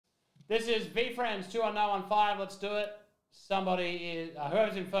This is VeeFriends 21915. Let's do it. Somebody is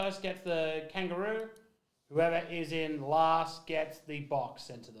whoever's in first gets the kangaroo. Whoever is in last gets the box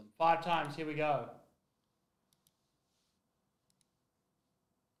sent to them. 5 times. Here we go.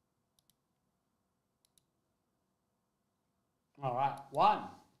 All right. 1,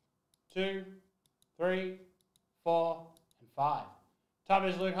 2, 3, 4, and 5. Top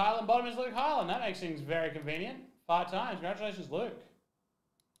is Luke Highland. Bottom is Luke Highland. That makes things very convenient. 5 times. Congratulations, Luke.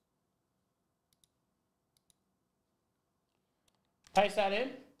 Paste that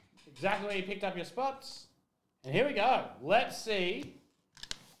in. Exactly where you picked up your spots. And here we go. Let's see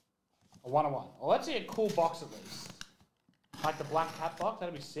a 1-on-1. Well, let's see a cool box at least. Like the black cat box.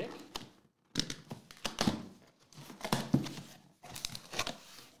 That'd be sick.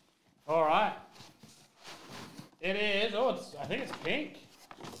 All right. It is. Oh, I think it's pink.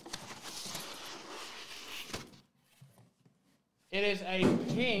 It is a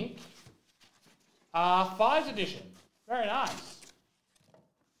pink 5s edition. Very nice.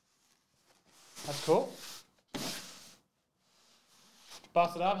 That's cool.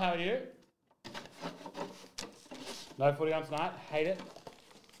 Bust it up. How are you? No footy on tonight. Hate it.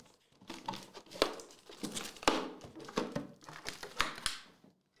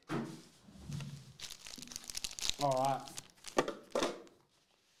 All right.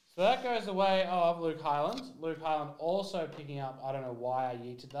 So that goes the way of Luke Highland. Luke Highland also picking up, I don't know why I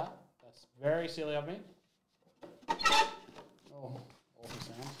yeeted that. That's very silly of me. Oh, awful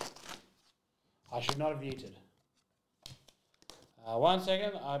sound. I should not have yeeted. 1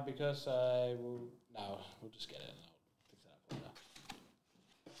 second, because I will... No, we'll just get it. I'll fix that up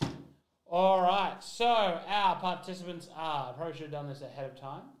later. All right, so our participants are... I probably should have done this ahead of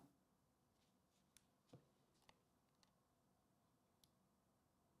time.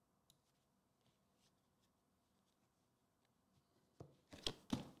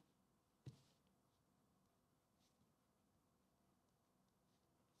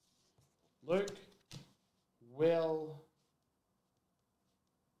 Luke, Will,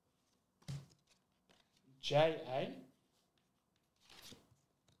 J.A.,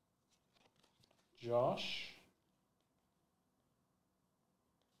 Josh,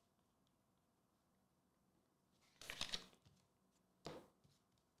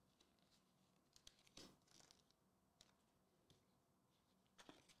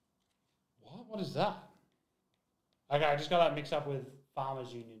 what is that? Okay, I just got that mixed up with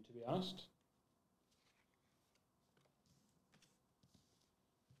Farmers Union, to be honest.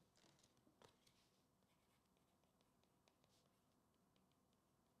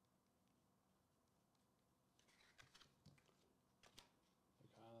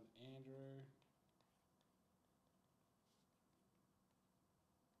 Andrew.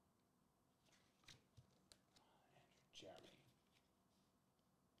 Jeremy.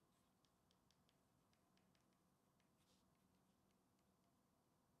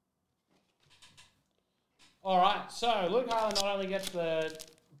 All right, so Luke Highland not only gets the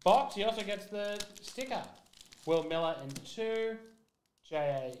box, he also gets the sticker. Will Miller in 2,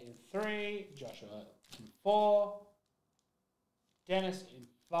 J.A. in 3, Joshua in 4, Dennis in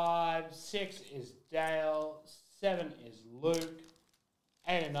 5, 6 is Dale, 7 is Luke,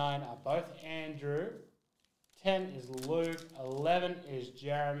 8 and 9 are both Andrew, 10 is Luke, 11 is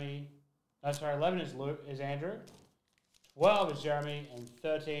Jeremy, no sorry, 11 is Andrew, 12 is Jeremy, and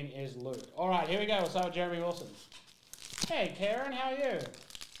 13 is Luke. All right, here we go. We'll start with Jeremy Wilson. Hey, Karen, how are you?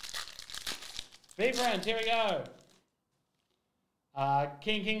 VeeFriends, here we go.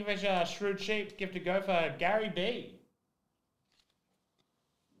 King Kingfisher, Shrewd Sheep, Gifted Gopher, Gary B.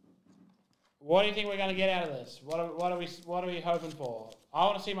 What do you think we're going to get out of this? What are we hoping for? I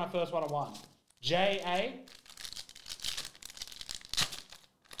want to see my first 1-on-1. J.A.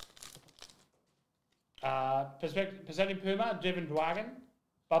 Perceptive Puma, Driven Dwagon,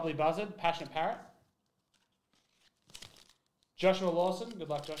 Bubbly Buzzard, Passionate Parrot. Joshua Lawson, good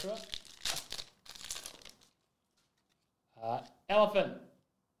luck Joshua. Elephant,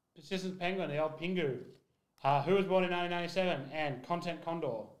 Persistent Penguin, the old Pingu. Who was born in 1997, and Content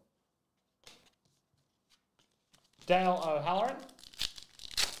Condor. Dale O'Halloran.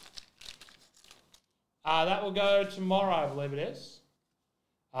 That will go tomorrow, I believe it is.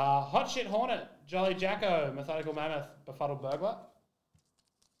 Hot Shit Hornet, Jolly Jacko, Methodical Mammoth, Befuddled Burglar.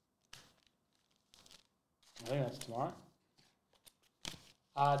 I think that's tomorrow.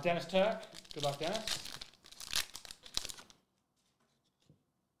 Dennis Turk, good luck Dennis.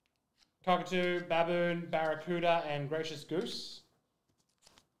 Cockatoo, Baboon, Barracuda, and Gracious Goose.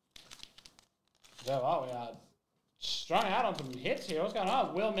 So, we are strung out on some hits here. What's going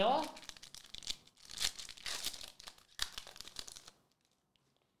on? Will Miller.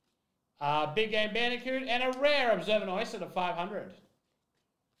 Big Game Bandicoot, and a rare Observant Oyster to 500.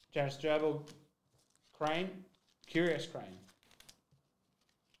 Jarvis Gerbil Crane. Curious Crane.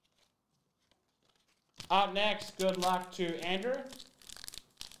 Up next, good luck to Andrew.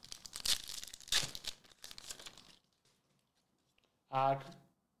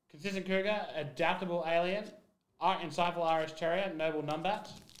 Consistent Cougar, Adaptable Alien, Insightful Irish Terrier, Noble Numbat.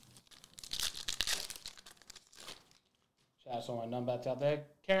 Shout out to all my Numbats out there.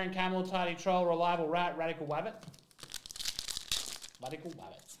 Karen Camel, Tidy Troll, Reliable Rat, Radical Wabbit. Radical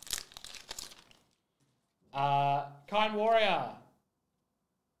Wabbit. Kind Warrior,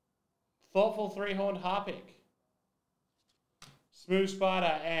 Thoughtful Three-Horned Harpic, Smooth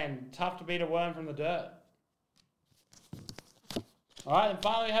Spider, and Tough to Beat a Worm from the Dirt. Alright, and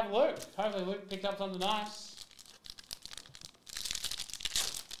finally we have Luke. Hopefully Luke picked up something nice.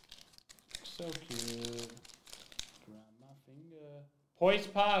 So cute. Grab my finger.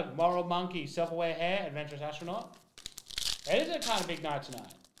 Poised Pug, Moral Monkey, Self-Aware Hare, Adventurous Astronaut. It is a kind of big night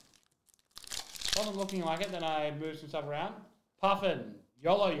tonight. Wasn't looking like it, then I moved some stuff around. Puffin,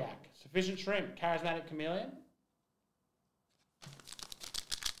 YOLO Yak, Sufficient Shrimp, Charismatic Chameleon.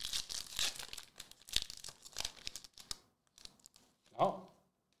 Oh.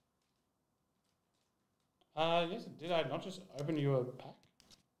 Yes, did I not just open you a pack?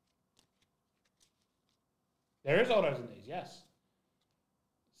 There is autos in these, yes.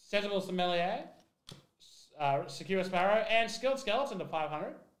 Sensible Sommelier, Secure Sparrow, and Skilled Skeleton to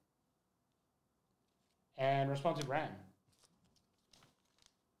 500. And Responsive Ram.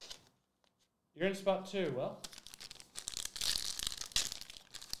 You're in spot 2, Will.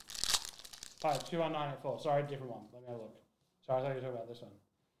 Alright, 21984. Sorry, different one. Let me have a look. Sorry, I thought you were talking about this one.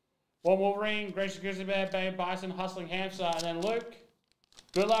 Warm Wolverine, Gracious Grizzly Bear, Babe Bison, Hustling Hamster, and then Luke.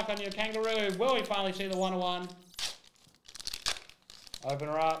 Good luck on your kangaroo. Will we finally see the 101? Open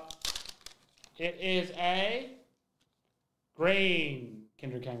her up. It is a green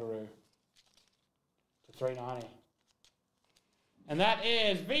Kindred Kangaroo to 390. And that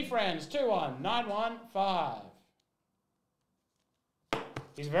is VeeFriends 21915.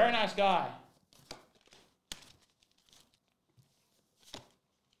 He's a very nice guy.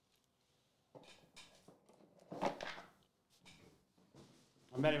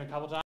 I met him a couple times.